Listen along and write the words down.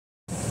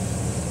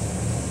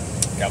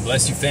God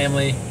bless you,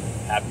 family.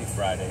 Happy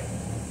Friday.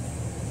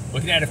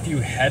 Looking at a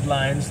few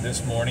headlines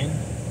this morning,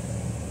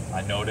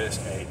 I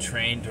noticed a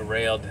train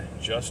derailed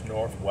just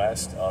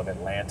northwest of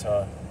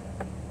Atlanta,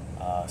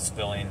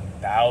 spilling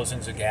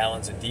thousands of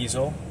gallons of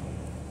diesel.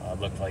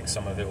 Looked like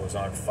some of it was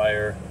on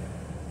fire.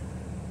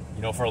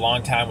 You know, for a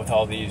long time with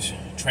all these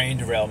train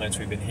derailments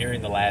we've been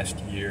hearing the last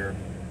year,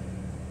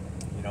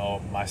 you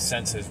know, my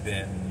sense has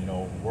been, you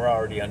know, we're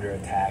already under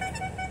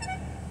attack.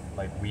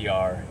 Like we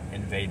are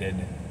invaded.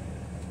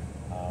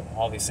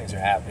 All these things are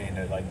happening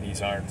that like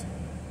this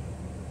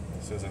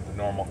isn't the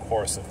normal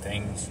course of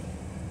things.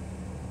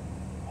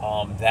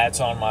 That's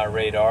on my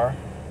radar,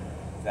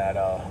 that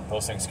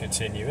those things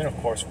continue, and of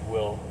course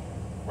will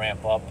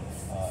ramp up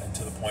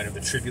into the point of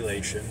the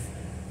tribulation,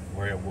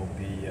 where it will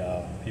be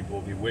people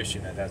will be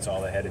wishing that that's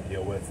all they had to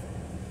deal with.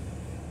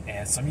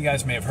 And some of you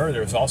guys may have heard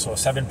there was also a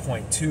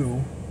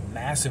 7.2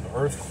 massive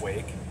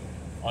earthquake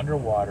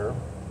underwater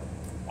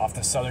off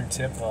the southern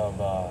tip of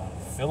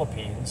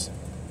Philippines,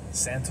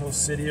 Santos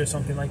City or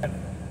something like that.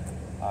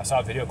 I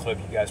saw a video clip,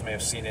 you guys may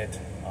have seen it.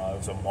 It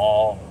was a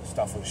mall,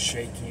 stuff was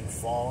shaking,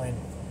 falling.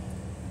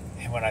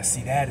 And when I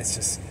see that, it's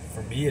just,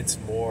 for me, it's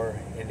more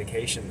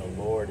indication the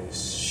Lord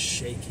is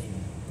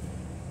shaking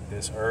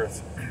this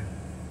earth,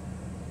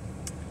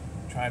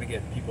 trying to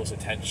get people's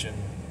attention.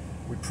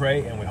 We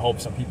pray and we hope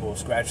some people will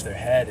scratch their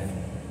head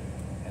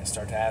and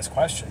start to ask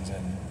questions,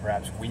 and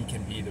perhaps we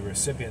can be the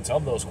recipients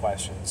of those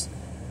questions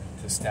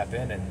to step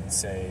in and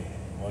say,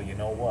 well, you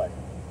know what?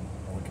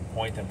 And we can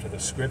point them to the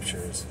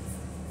scriptures.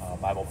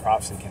 Bible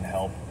prophecy can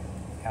help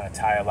kind of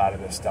tie a lot of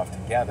this stuff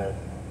together.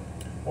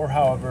 Or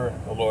however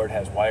the Lord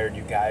has wired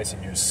you guys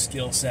in your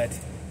skill set,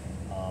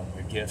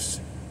 your gifts,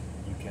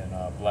 you can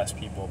bless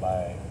people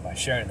by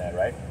sharing that,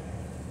 right?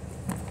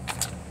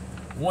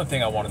 One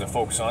thing I wanted to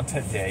focus on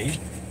today,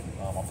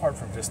 apart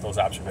from just those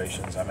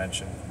observations I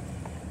mentioned,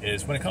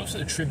 is when it comes to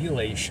the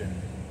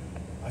tribulation,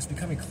 it's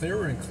becoming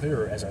clearer and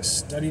clearer as I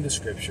study the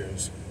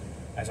scriptures,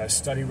 as I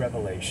study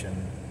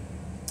Revelation,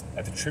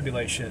 that the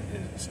tribulation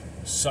is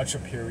such a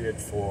period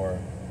for,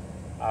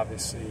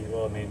 obviously,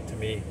 well, I mean, to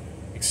me,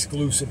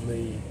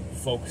 exclusively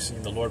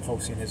the Lord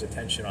focusing his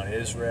attention on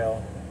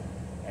Israel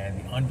and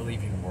the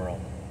unbelieving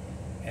world.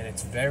 And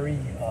it's very,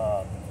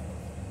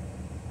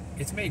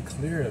 it's made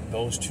clear that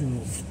those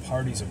two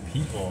parties of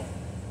people,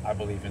 I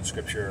believe in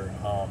Scripture,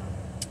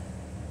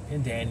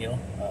 in Daniel,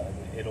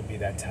 it'll be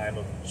that time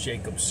of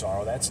Jacob's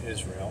sorrow, that's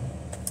Israel.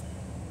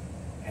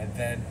 And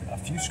then a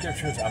few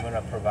scriptures I'm going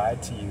to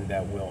provide to you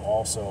that will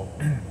also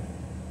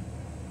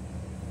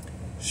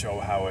show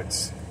how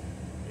it's,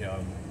 you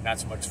know, not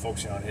so much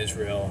focusing on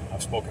Israel.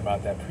 I've spoken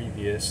about that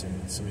previous,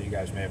 and some of you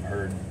guys may have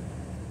heard,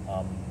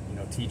 you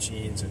know,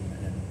 teachings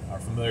and are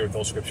familiar with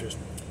those scriptures.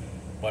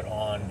 But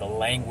on the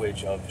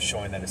language of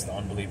showing that it's the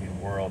unbelieving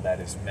world that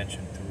is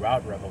mentioned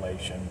throughout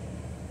Revelation,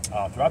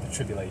 throughout the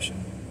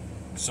tribulation.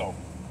 So,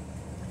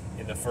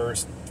 in the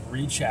first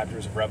 3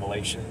 chapters of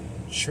Revelation,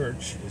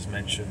 church is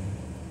mentioned,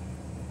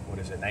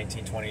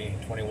 19, 20,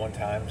 21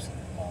 times,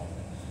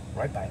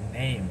 right by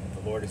name.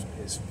 The Lord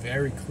is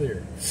very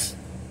clear.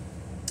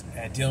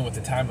 And dealing with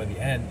the time of the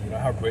end, you know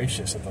how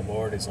gracious that the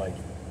Lord is, like,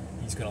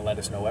 he's going to let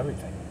us know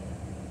everything.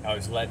 Now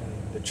he's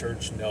letting the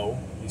church know.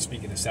 He's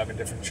speaking to 7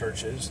 different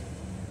churches,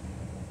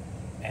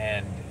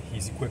 and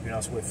he's equipping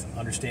us with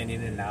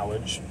understanding and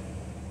knowledge.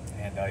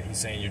 And he's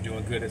saying you're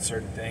doing good at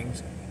certain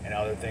things, and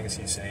other things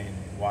he's saying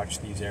watch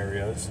these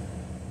areas.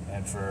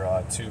 And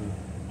for 2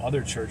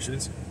 other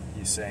churches,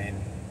 he's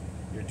saying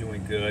you're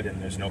doing good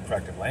and there's no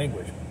corrective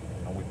language.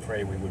 You know, we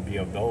pray we would be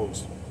of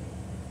those.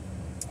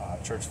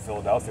 Church of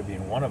Philadelphia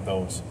being one of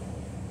those.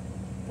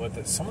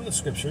 But some of the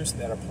scriptures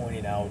that are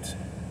pointing out,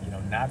 you know,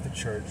 not the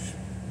church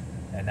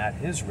and not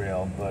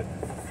Israel, but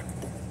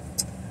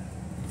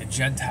the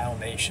Gentile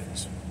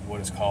nations, what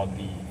is called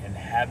the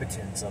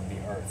inhabitants of the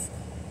earth.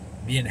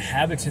 The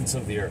inhabitants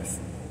of the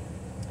earth.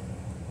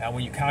 Now,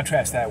 when you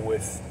contrast that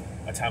with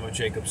a time of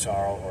Jacob's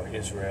sorrow or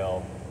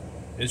Israel,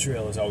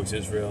 Israel is always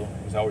Israel.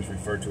 It's always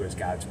referred to as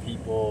God's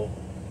people.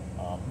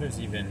 There's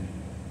even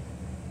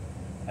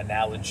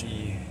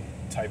analogy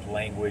type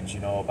language, you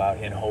know, about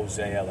in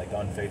Hosea, like the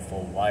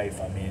unfaithful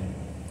wife. I mean,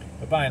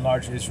 but by and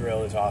large,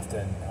 Israel is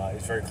often,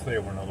 it's very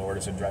clear when the Lord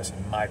is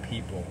addressing my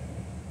people,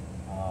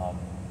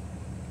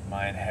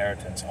 my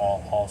inheritance,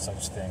 all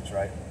such things,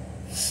 right?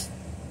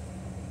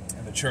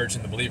 And the church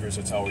and the believers,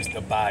 it's always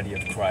the body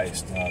of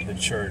Christ, the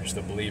church,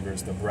 the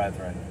believers, the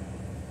brethren.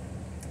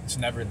 It's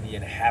never the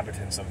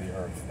inhabitants of the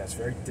earth. That's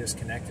very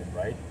disconnected,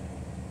 right?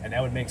 And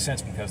that would make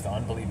sense because the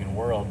unbelieving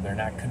world, they're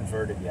not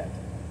converted yet.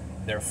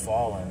 They're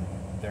fallen.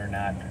 They're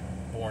not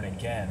born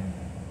again.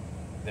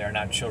 They're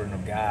not children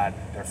of God.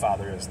 Their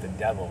father is the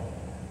devil.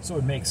 So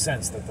it makes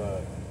sense that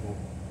the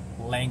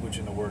language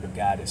in the Word of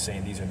God is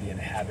saying these are the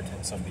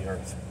inhabitants of the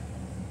earth.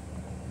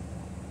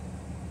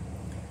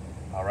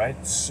 All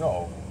right,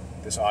 so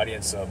this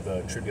audience of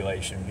the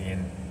tribulation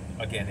being,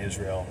 again,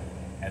 Israel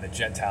and the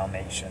Gentile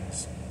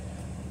nations.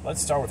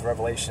 Let's start with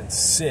Revelation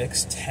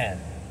 6:10.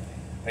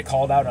 They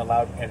called out and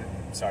allowed, and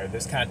sorry,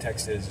 this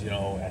context is, you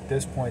know, at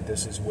this point,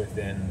 this is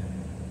within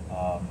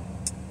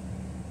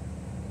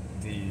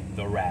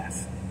the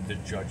wrath, the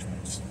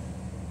judgments.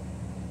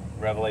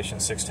 Revelation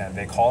 6:10,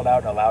 they called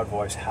out in a loud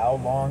voice, "How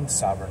long,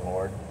 sovereign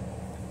Lord,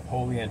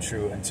 holy and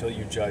true, until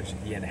you judge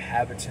the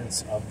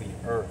inhabitants of the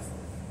earth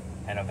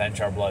and avenge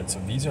our blood?" So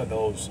these are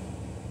those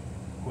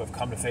who have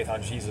come to faith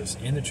on Jesus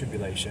in the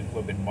tribulation, who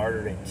have been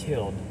martyred and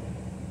killed.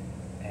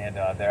 And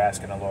they're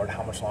asking the Lord,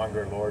 how much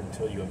longer, Lord,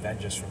 until you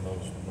avenge us from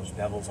those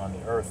devils on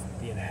the earth,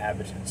 the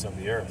inhabitants of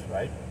the earth,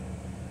 right?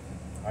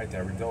 All right,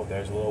 there we go.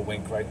 There's a little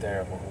wink right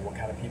there. What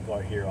kind of people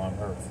are here on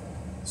earth?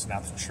 It's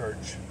not the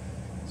church.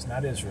 It's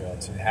not Israel.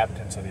 It's the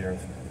inhabitants of the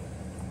earth.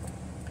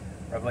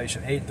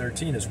 Revelation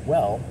 8:13 as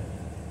well.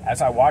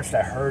 As I watched,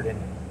 I heard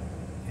an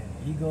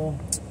eagle.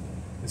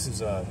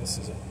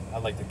 I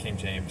like the King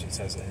James. It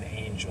says an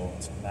angel.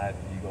 It's not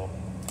eagle.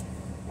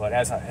 But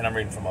and I'm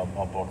reading from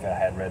a book that I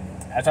had read.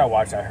 As I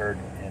watched, I heard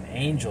an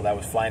angel that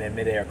was flying in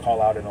midair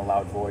call out in a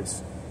loud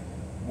voice,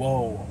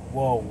 "Woe,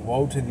 woe,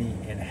 woe to the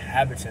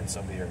inhabitants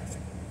of the earth,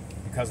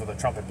 because of the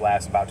trumpet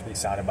blast about to be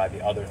sounded by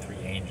the other three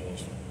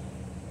angels."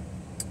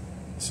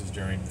 This is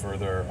during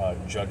further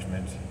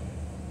judgment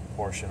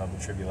portion of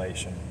the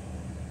tribulation.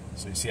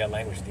 So you see that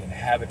language, the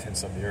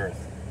inhabitants of the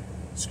earth.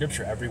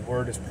 Scripture, every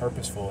word is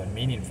purposeful and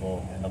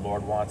meaningful, and the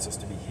Lord wants us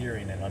to be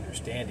hearing and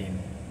understanding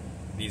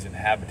these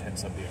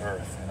inhabitants of the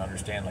earth and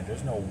understand, like,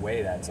 there's no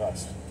way that's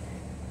us,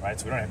 right?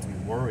 So we don't have to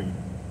be worried,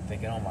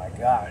 thinking, oh my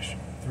gosh,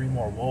 3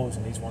 more woes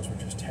and these ones were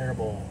just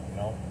terrible, you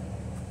know?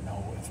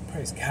 No,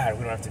 praise God,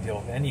 we don't have to deal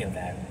with any of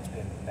that. It's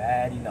been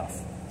bad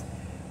enough.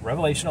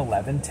 Revelation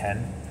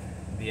 11:10,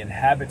 the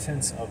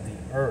inhabitants of the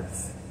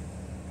earth.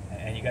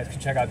 And you guys can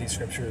check out these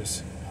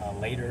scriptures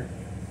later.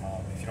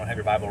 If you don't have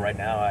your Bible right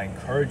now, I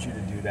encourage you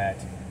to do that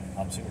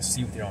so you can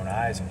see with your own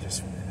eyes and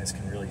this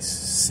can really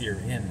sear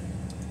in.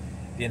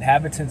 The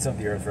inhabitants of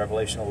the earth,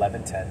 Revelation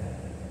 11:10,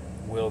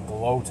 will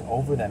gloat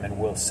over them and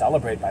will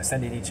celebrate by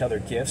sending each other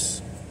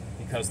gifts,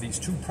 because these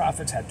 2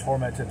 prophets had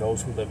tormented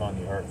those who live on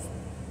the earth.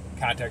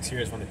 Context here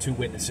is when the 2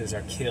 witnesses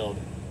are killed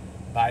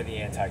by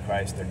the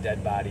Antichrist, their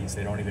dead bodies,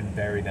 they don't even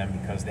bury them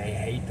because they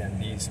hate them,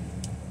 these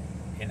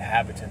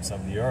inhabitants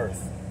of the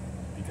earth,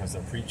 because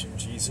they're preaching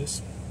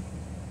Jesus.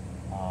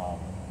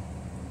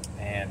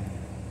 And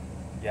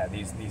yeah,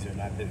 these are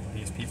not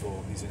these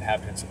people, these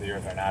inhabitants of the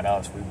earth are not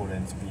us. We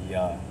wouldn't be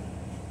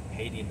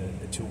hating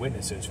the 2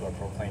 witnesses who are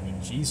proclaiming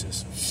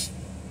Jesus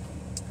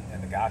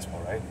and the gospel,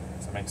 right?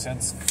 Does that make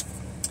sense?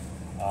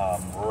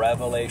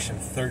 Revelation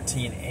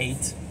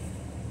 13:8,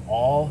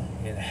 all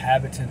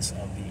inhabitants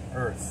of the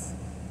earth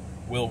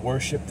will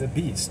worship the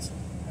beast.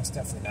 That's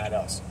definitely not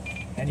us.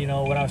 And you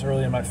know, when I was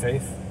early in my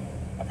faith,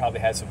 I probably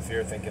had some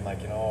fear, thinking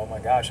like, you know, oh my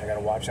gosh, I got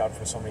to watch out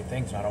for so many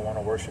things, and I don't want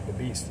to worship the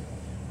beast.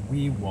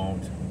 We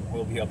won't.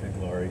 We'll be up in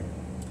glory.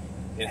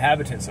 The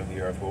inhabitants of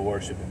the earth will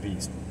worship the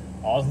beast,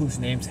 all whose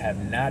names have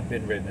not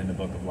been written in the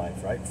book of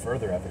life, right?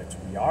 Further evidence,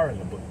 we are in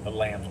the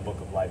Lamb's book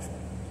of life,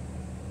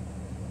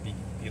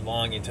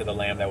 belonging to the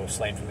Lamb that was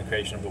slain from the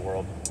creation of the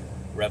world.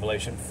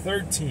 Revelation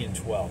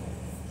 13:12,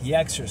 he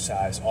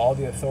exercised all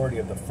the authority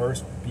of the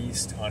first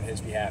beast on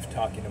his behalf,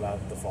 talking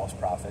about the false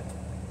prophet,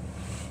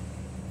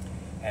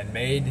 and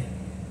made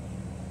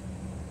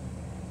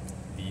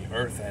the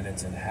earth and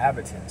its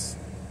inhabitants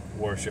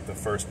worship the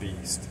first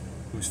beast,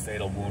 whose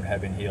fatal wound had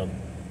been healed.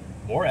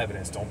 More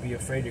evidence. Don't be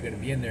afraid you're going to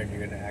be in there and you're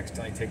going to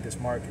accidentally take this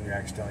mark and you're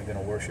accidentally going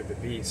to worship the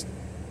beast.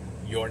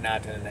 You're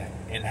not an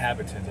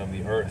inhabitant of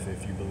the earth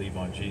if you believe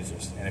on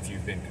Jesus and if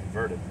you've been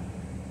converted.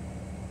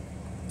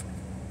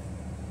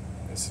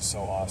 This is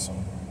so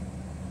awesome.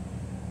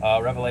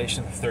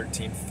 Revelation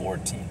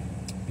 13:14.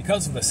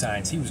 Because of the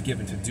signs he was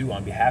given to do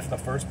on behalf of the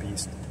first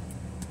beast,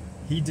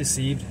 he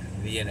deceived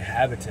the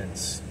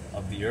inhabitants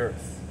of the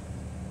earth.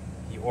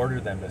 He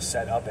ordered them to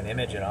set up an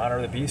image in honor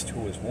of the beast who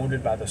was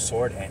wounded by the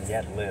sword and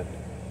yet lived.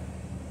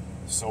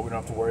 So we don't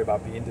have to worry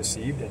about being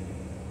deceived and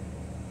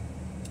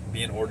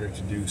being ordered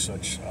to do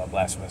such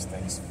blasphemous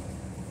things.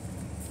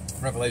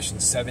 Revelation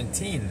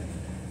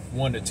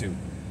 17:1-2.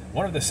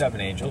 One of the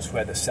 7 angels who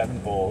had the 7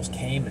 bowls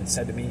came and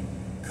said to me,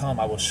 "Come,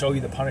 I will show you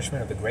the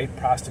punishment of the great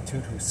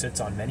prostitute who sits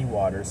on many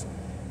waters.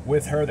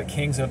 With her the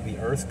kings of the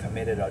earth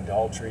committed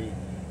adultery,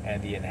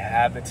 and the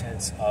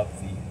inhabitants of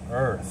the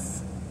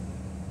earth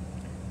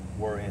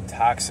were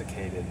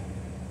intoxicated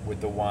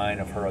with the wine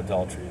of her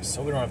adulteries."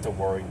 So we don't have to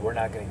worry. We're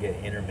not going to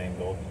get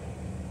intermingled.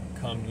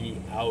 Come ye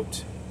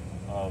out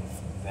of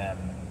them.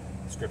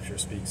 Scripture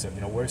speaks of,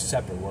 we're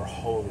separate, we're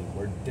holy,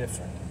 we're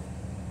different,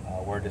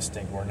 we're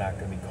distinct. We're not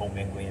going to be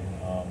commingling,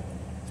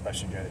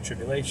 especially during the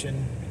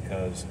tribulation,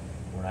 because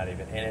we're not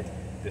even in it.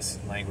 This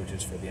language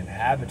is for the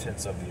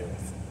inhabitants of the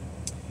earth.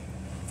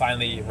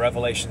 Finally,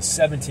 Revelation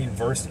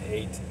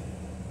 17:8.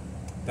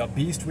 The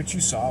beast which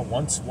you saw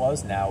once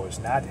was, now is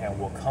not, and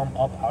will come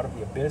up out of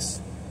the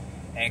abyss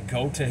and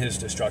go to his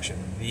destruction.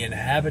 The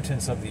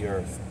inhabitants of the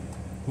earth,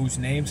 whose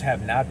names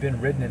have not been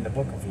written in the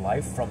book of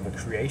life from the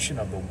creation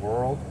of the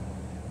world,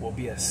 will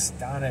be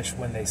astonished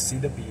when they see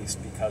the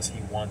beast, because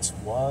he once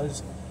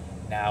was,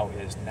 now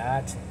is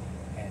not,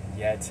 and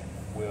yet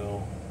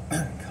will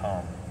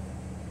come.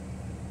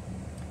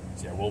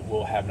 So yeah,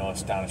 we'll have no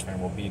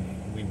astonishment.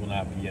 We will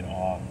not be in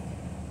awe,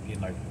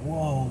 being like,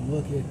 whoa,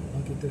 look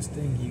at this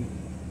thing. He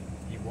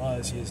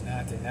is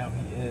not, and now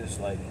he is.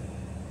 Like,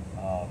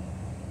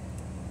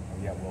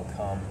 yeah, will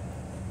come.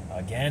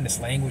 Again, this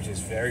language is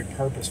very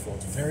purposeful.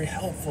 It's very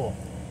helpful.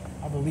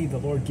 I believe the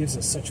Lord gives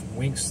us such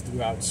winks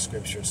throughout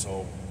Scripture.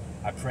 So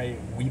I pray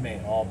we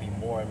may all be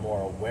more and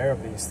more aware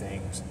of these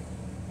things.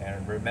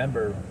 And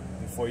remember,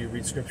 before you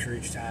read Scripture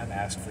each time,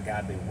 ask for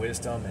godly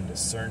wisdom and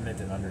discernment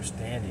and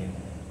understanding.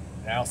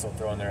 And I also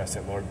throw in there, I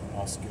said, Lord,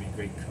 also give me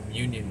great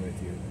communion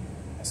with you.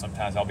 And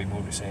sometimes I'll be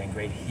moved to say, and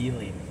great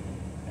healing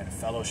and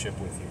fellowship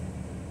with you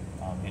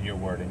in your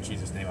word. In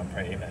Jesus' name I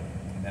pray, amen.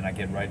 And then I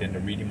get right into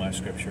reading my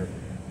Scripture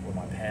with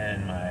my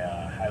pen, my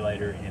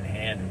highlighter in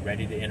hand,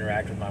 ready to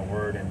interact with my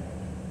word and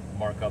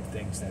mark up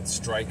things that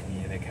strike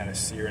me and they kind of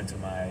sear into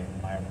my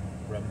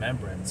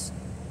remembrance.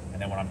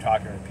 And then when I'm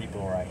talking to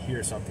people or I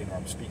hear something or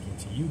I'm speaking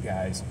to you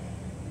guys,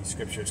 these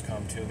scriptures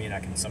come to me and I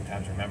can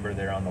sometimes remember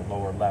they're on the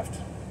lower left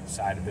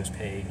side of this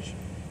page.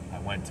 I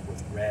went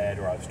with red,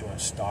 or I was doing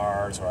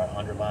stars, or I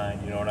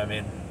underlined, you know what I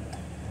mean?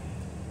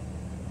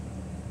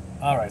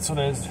 All right, so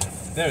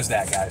there's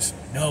that, guys.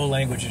 No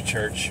language of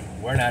church.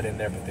 We're not in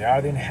there, but they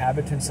are the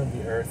inhabitants of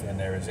the earth, and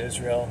there is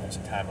Israel, and there's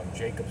a time of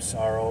Jacob's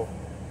sorrow.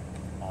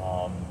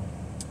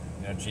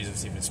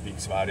 Jesus even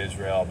speaks about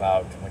Israel,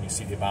 about when you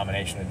see the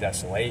abomination of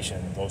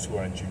desolation, those who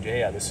are in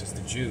Judea, this is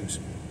the Jews,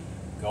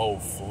 go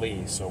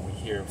flee. So we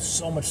hear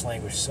so much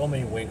language, so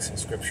many winks in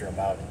Scripture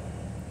about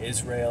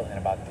Israel and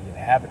about the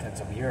inhabitants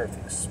of the earth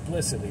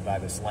explicitly by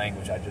this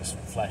language I just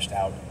fleshed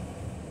out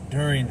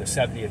during the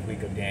 70th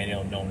week of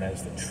Daniel, known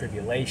as the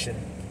Tribulation,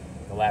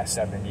 the last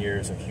 7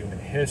 years of human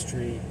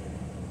history,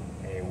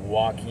 a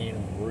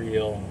walking,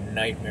 real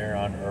nightmare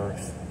on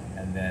earth,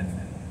 and then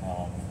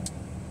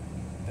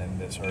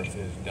this earth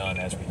is done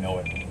as we know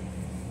it.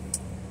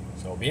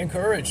 So be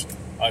encouraged.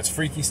 It's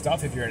freaky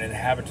stuff. If you're an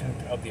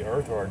inhabitant of the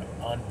earth or an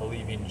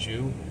unbelieving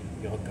Jew,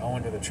 you'll go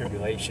into the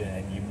tribulation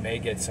and you may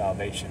get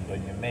salvation, but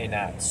you may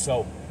not.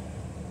 So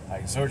I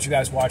exhort you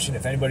guys watching,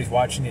 if anybody's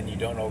watching and you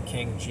don't know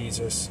King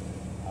Jesus,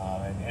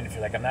 and if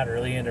you're like, I'm not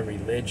really into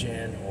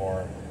religion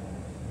or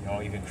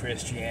even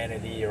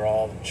Christianity or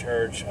all the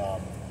church,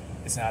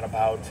 it's not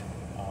about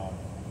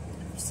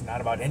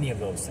any of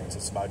those things.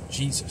 It's about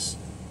Jesus.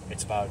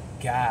 It's about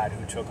God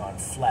who took on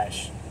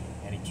flesh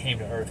and he came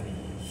to earth and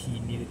he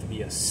needed to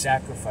be a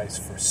sacrifice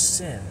for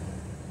sin,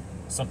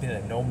 something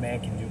that no man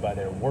can do by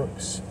their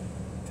works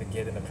to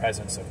get in the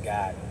presence of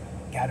God.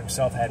 God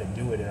himself had to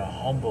do it in a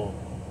humble,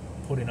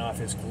 putting off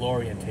his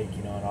glory and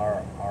taking on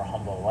our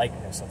humble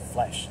likeness of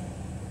flesh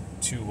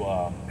to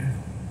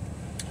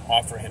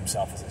offer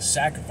himself as a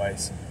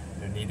sacrifice.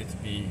 There needed to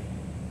be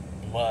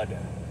blood,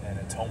 an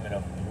atonement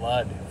of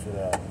blood for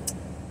the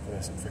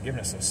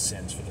forgiveness of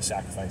sins, for the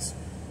sacrifice.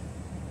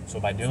 So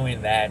by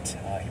doing that,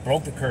 he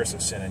broke the curse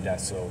of sin and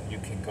death so you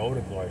can go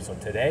to glory. So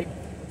today,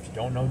 if you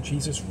don't know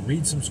Jesus,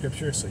 read some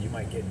scripture so you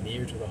might get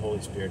near to the Holy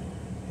Spirit.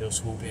 He'll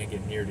swoop in and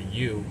get near to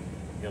you.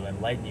 He'll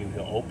enlighten you.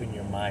 He'll open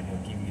your mind.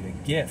 He'll give you the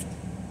gift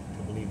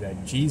to believe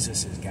that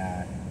Jesus is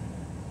God,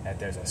 that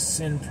there's a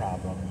sin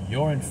problem.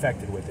 You're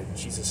infected with it.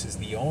 Jesus is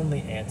the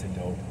only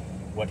antidote.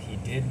 What he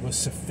did was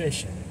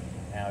sufficient.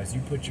 Now, as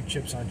you put your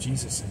chips on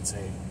Jesus and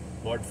say,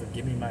 Lord,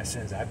 forgive me my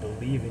sins. I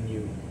believe in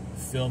you.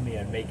 Fill me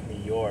and make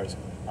me yours.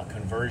 A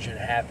conversion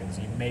happens.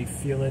 You may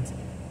feel it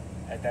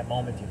at that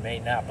moment. You may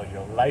not, but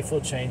your life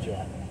will change.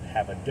 You'll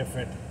have a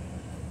different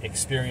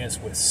experience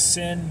with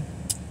sin,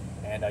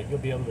 and you'll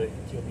be able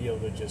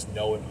to just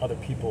know, and other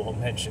people will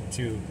mention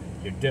too,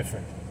 you're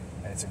different.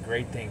 And it's a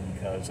great thing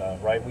because,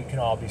 right, we can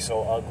all be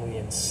so ugly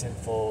and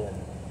sinful,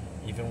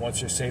 and even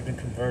once you're saved and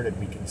converted,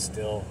 we can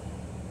still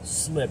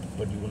slip,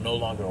 but you will no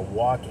longer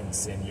walk in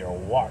sin. Your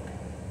walk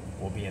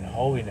will be in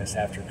holiness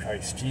after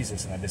Christ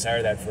Jesus, and I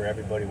desire that for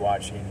everybody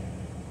watching,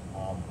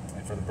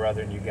 and for the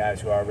brethren, you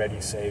guys who are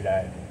already saved.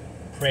 I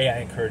pray I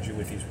encourage you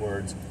with these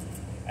words.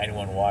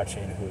 Anyone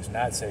watching who is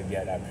not saved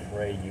yet, I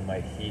pray you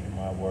might heed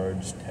my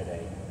words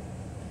today.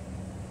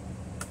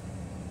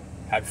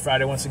 Happy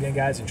Friday once again,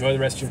 guys. Enjoy the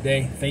rest of your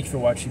day. Thank you for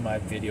watching my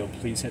video.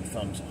 Please hit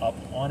thumbs up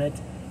on it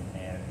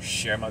and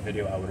share my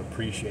video. I would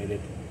appreciate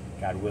it.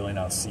 God willing,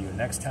 I'll see you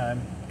next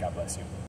time. God bless you.